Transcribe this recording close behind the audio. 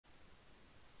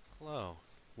Hello,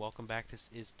 welcome back. This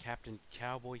is Captain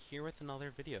Cowboy here with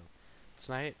another video.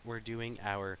 Tonight we're doing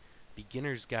our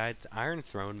Beginner's Guide to Iron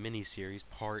Throne mini-series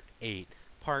Part 8.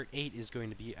 Part 8 is going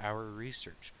to be our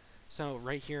research. So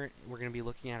right here we're going to be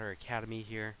looking at our academy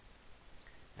here,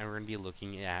 and we're going to be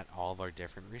looking at all of our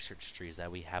different research trees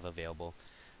that we have available.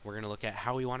 We're going to look at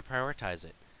how we want to prioritize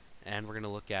it, and we're going to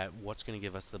look at what's going to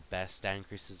give us the best stat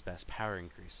increases, best power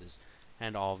increases,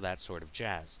 and all of that sort of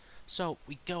jazz. So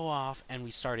we go off and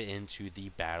we start it into the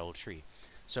battle tree.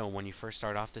 So when you first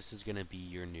start off, this is going to be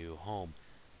your new home.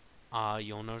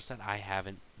 You'll notice that I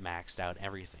haven't maxed out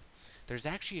everything. There's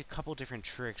actually a couple different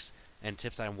tricks and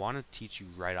tips I want to teach you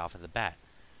right off of the bat.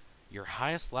 Your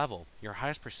highest level, your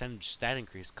highest percentage stat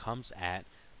increase comes at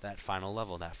that final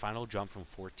level, that final jump from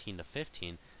 14 to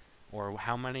 15, or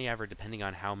how many ever, depending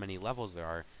on how many levels there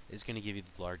are, is going to give you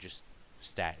the largest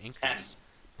stat increase.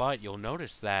 But you'll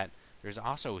notice that there's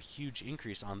also a huge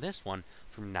increase on this one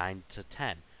from 9 to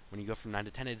 10. When you go from 9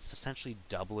 to 10, it's essentially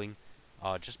doubling,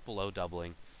 just below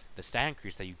doubling, the stat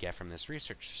increase that you get from this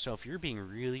research. So if you're being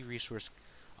really resource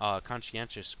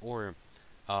conscientious or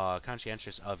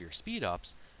conscientious of your speed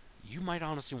ups, you might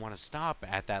honestly want to stop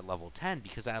at that level 10,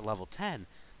 because at level 10,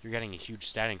 you're getting a huge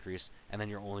stat increase, and then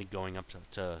you're only going up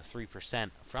to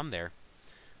 3% from there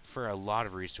for a lot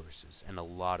of resources and a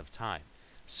lot of time.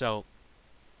 So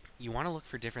you want to look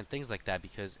for different things like that,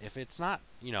 because if it's not,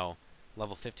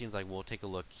 level 15 is like, we'll take a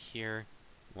look here.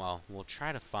 Well, we'll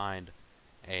try to find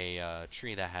a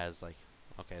tree that has like,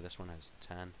 okay, this one has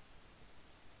 10.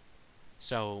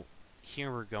 So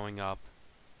here we're going up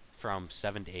from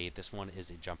 7 to 8. This one is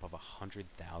a jump of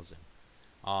 100,000.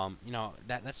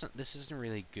 This isn't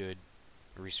really good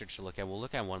research to look at. We'll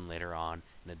look at one later on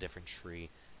in a different tree,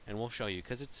 and we'll show you,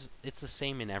 because it's the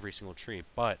same in every single tree.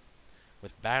 But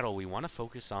with battle, we want to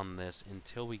focus on this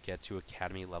until we get to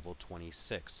Academy level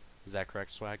 26. Is that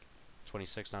correct, Swag?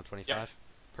 26, not 25? Yep.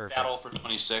 Perfect. Battle for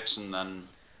 26, and then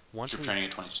troop training at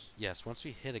 20. Yes, once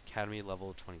we hit Academy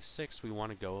level 26, we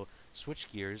want to go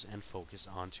switch gears and focus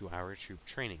onto our troop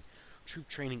training. Troop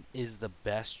training is the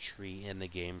best tree in the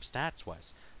game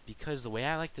stats-wise, because the way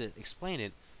I like to explain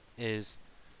it is,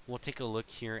 we'll take a look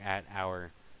here at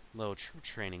our little troop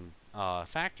training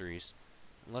factories.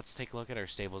 Let's take a look at our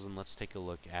stables, and let's take a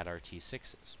look at our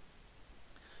T6s.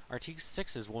 Our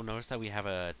T6s, will notice that we have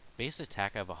a base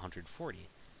attack of 140,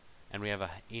 and we have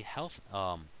a health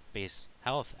base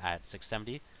health at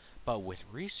 670. But with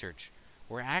research,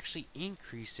 we're actually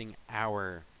increasing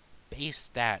our base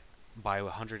stat by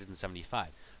 175.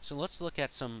 So let's look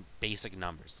at some basic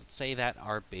numbers. Let's say that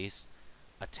our base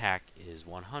attack is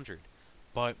 100,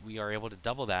 but we are able to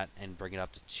double that and bring it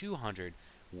up to 200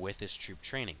 with this troop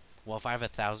training. Well, if I have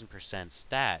 1,000%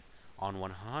 stat on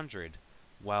 100,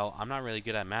 well, I'm not really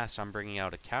good at math, so I'm bringing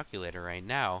out a calculator right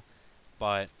now,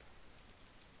 but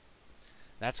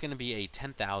that's going to be a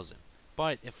 10,000.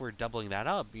 But if we're doubling that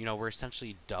up, we're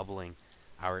essentially doubling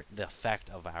the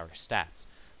effect of our stats.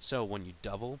 So when you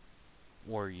double,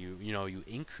 or you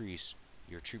increase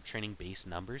your troop training base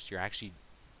numbers, you're actually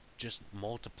just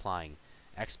multiplying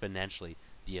exponentially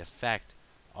the effect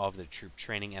of the troop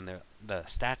training and the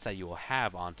stats that you will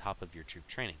have on top of your troop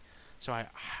training. So I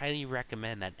highly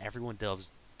recommend that everyone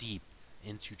delves deep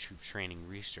into troop training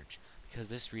research, because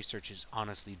this research is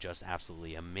honestly just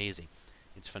absolutely amazing.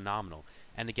 It's phenomenal.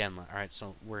 And again, alright,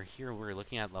 so we're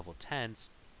looking at level 10s.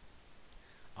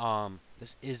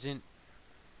 This isn't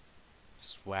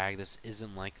Swag, this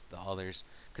isn't like the others,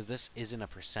 because this isn't a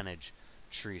percentage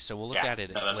tree. So we'll look at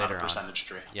it no, that's later not a percentage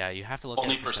tree. Yeah, you have to look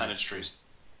Only at percentage trees.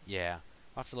 Yeah,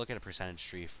 I'll have to look at a percentage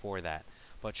tree for that.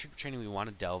 But troop training, we want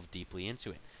to delve deeply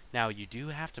into it. Now, you do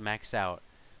have to max out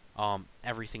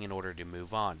everything in order to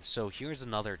move on. So here's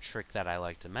another trick that I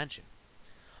like to mention.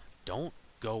 Don't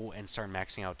go and start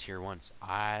maxing out tier 1s.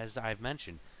 As I've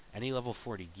mentioned, any level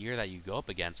 40 gear that you go up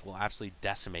against will absolutely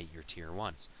decimate your tier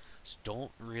 1s. So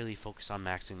don't really focus on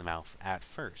maxing them out at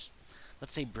first.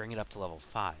 Let's say bring it up to level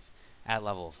 5. At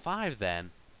level 5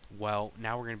 then, well,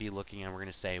 now we're going to be looking and we're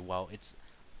going to say, well, it's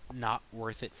not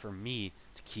worth it for me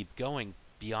to keep going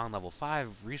beyond level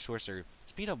 5 resource or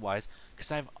speed up wise,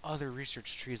 because I have other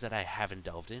research trees that I haven't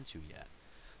delved into yet.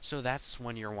 So that's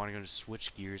when you're wanting to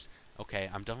switch gears. Okay,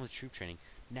 I'm done with troop training.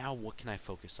 Now what can I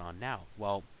focus on now?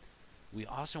 Well, we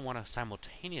also want to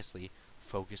simultaneously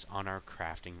focus on our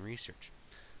crafting research.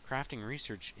 Crafting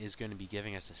research is going to be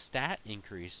giving us a stat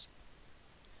increase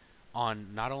on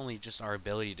not only just our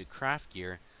ability to craft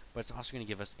gear, but it's also going to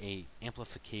give us a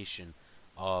amplification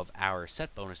of our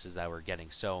set bonuses that we're getting.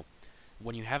 So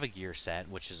when you have a gear set,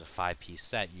 which is a 5-piece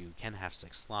set, you can have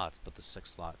 6 slots, but the 6th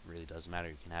slot really doesn't matter.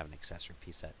 You can have an accessory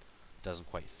piece that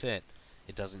doesn't quite fit.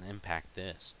 It doesn't impact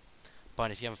this.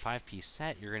 But if you have a 5-piece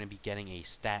set, you're going to be getting a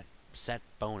set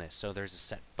bonus. So there's a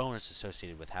set bonus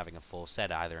associated with having a full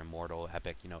set, either Immortal,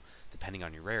 Epic, depending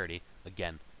on your rarity.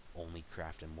 Again, only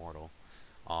craft Immortal.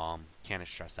 Can't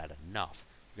stress that enough.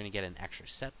 You're going to get an extra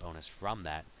set bonus from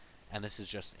that, and this is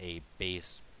just a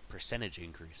base percentage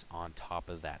increase on top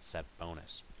of that set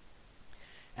bonus.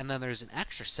 And then there's an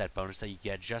extra set bonus that you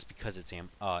get just because it's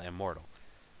Immortal.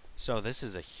 So this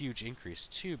is a huge increase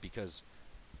too, because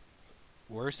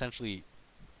we're essentially,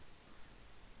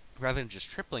 rather than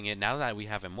just tripling it, now that we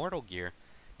have Immortal gear,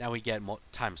 now we get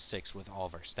times 6 with all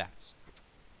of our stats.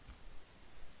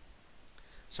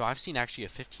 So I've seen actually a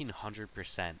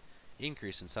 1500%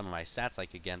 increase in some of my stats,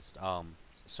 like against,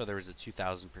 so there was a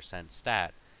 2000%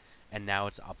 stat, and now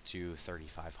it's up to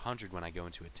 3500 when I go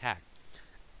into attack.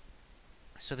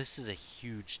 So this is a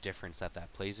huge difference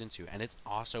that plays into, and it's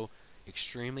also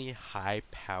extremely high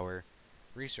power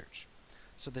research.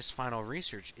 So this final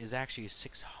research is actually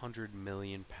 600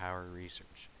 million power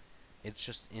research. It's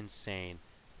just insane.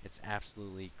 It's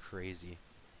absolutely crazy.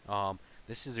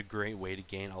 This is a great way to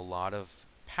gain a lot of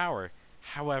power.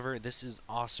 However, this is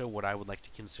also what I would like to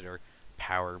consider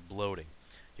power bloating.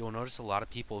 You'll notice a lot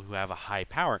of people who have a high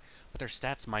power, but their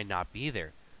stats might not be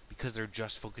there, because they're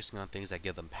just focusing on things that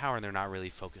give them power, and they're not really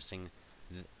focusing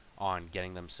on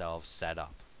getting themselves set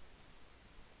up.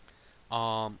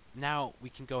 Now we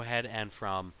can go ahead and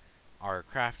from our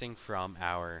crafting, from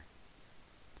our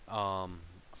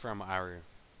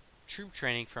troop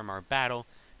training, from our battle,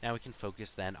 now we can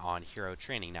focus then on hero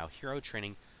training. Now hero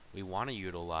training, we want to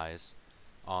utilize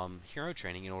hero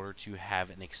training in order to have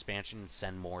an expansion and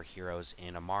send more heroes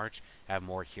in a march, have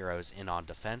more heroes in on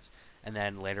defense, and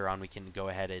then later on we can go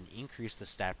ahead and increase the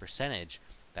stat percentage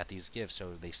that these give.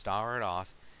 So they start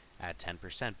off at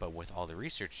 10%, but with all the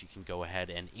research you can go ahead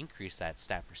and increase that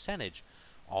stat percentage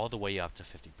all the way up to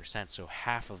 50%. So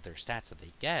half of their stats that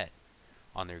they get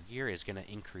on their gear is going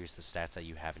to increase the stats that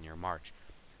you have in your march.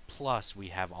 Plus we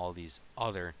have all these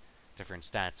other different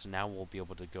stats. So now we'll be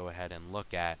able to go ahead and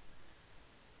look at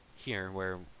here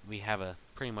where we have a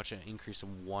pretty much an increase of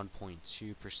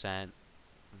 1.2%.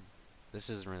 This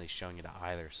isn't really showing it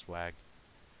either, swag.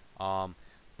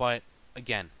 But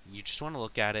again, you just want to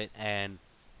look at it and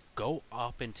go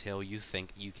up until you think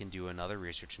you can do another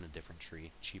research in a different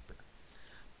tree cheaper.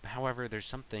 However, there's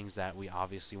some things that we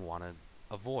obviously want to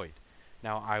avoid.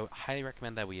 Now, I highly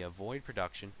recommend that we avoid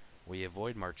production, we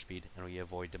avoid march speed, and we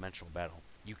avoid dimensional battle.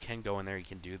 You can go in there, you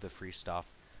can do the free stuff,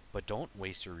 but don't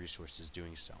waste your resources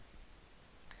doing so.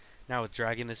 Now with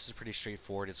dragon, this is pretty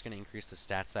straightforward. It's going to increase the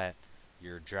stats that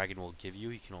your dragon will give you.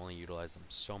 You can only utilize them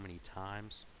so many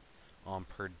times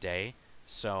per day,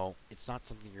 so it's not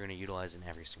something you're going to utilize in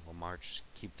every single march. Just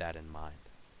keep that in mind.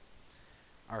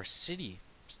 Our city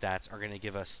stats are going to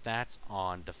give us stats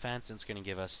on defense, and it's going to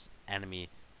give us enemy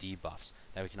debuffs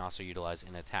that we can also utilize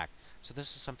in attack. So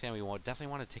this is something that we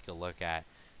definitely want to take a look at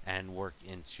and work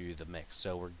into the mix.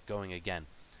 So we're going again.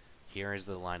 Here is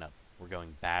the lineup. We're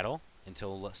going battle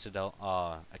until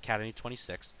Citadel Academy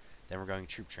 26. Then we're going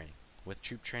troop training. With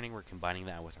troop training, we're combining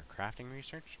that with our crafting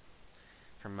research.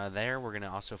 From there, we're going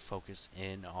to also focus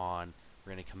in on,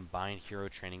 we're going to combine hero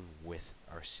training with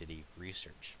our city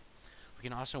research. We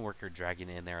can also work our dragon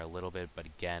in there a little bit, but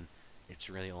again, it's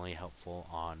really only helpful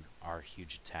on our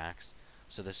huge attacks.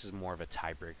 So this is more of a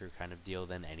tiebreaker kind of deal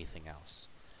than anything else.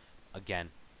 Again,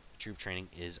 troop training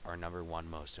is our #1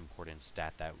 most important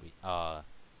stat that we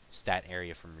stat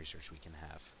area from research we can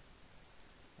have.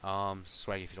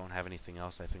 Swag, if you don't have anything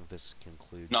else, I think this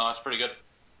concludes. No, that's pretty good.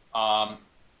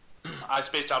 I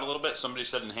spaced out a little bit. Somebody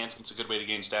said enhancement's a good way to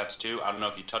gain stats too. I don't know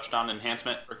if you touched on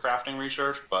enhancement or crafting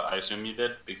research, but I assume you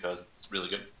did because it's really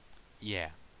good. Yeah,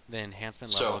 the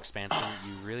enhancement level expansion,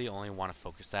 you really only want to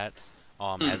focus that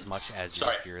as much as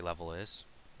your gear level is.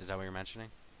 Is that what you're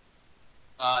mentioning?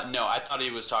 No, I thought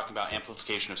he was talking about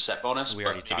amplification of set bonus,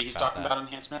 but maybe he's talking about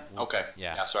enhancement? Okay.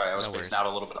 Yeah, sorry, I was spacing out a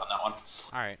little bit on that one.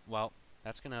 Alright, well,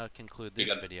 that's going to conclude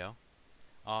this video.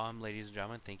 Ladies and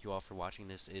gentlemen, thank you all for watching.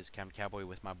 This is Captain Cowboy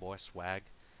with my boy Swag.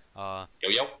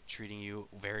 Treating you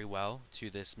very well to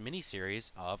this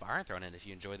mini-series of Iron Throne. And if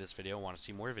you enjoyed this video and want to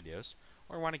see more videos,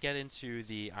 or want to get into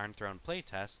the Iron Throne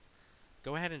playtest,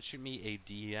 go ahead and shoot me a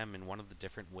DM in one of the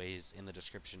different ways in the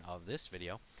description of this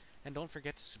video. And don't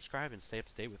forget to subscribe and stay up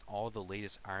to date with all the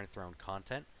latest Iron Throne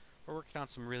content. We're working on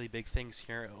some really big things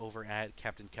here over at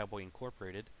Captain Cowboy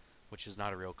Incorporated, which is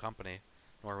not a real company,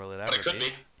 nor will it ever be. But it could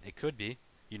be. It could be.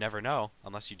 You never know,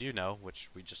 unless you do know, which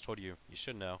we just told you you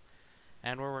should know.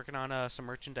 And we're working on some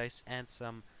merchandise and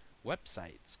some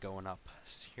websites going up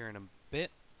here in a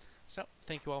bit. So,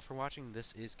 thank you all for watching.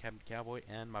 This is Captain Cowboy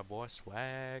and my boy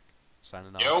Swag,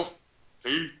 signing off. Yo.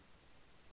 Peace.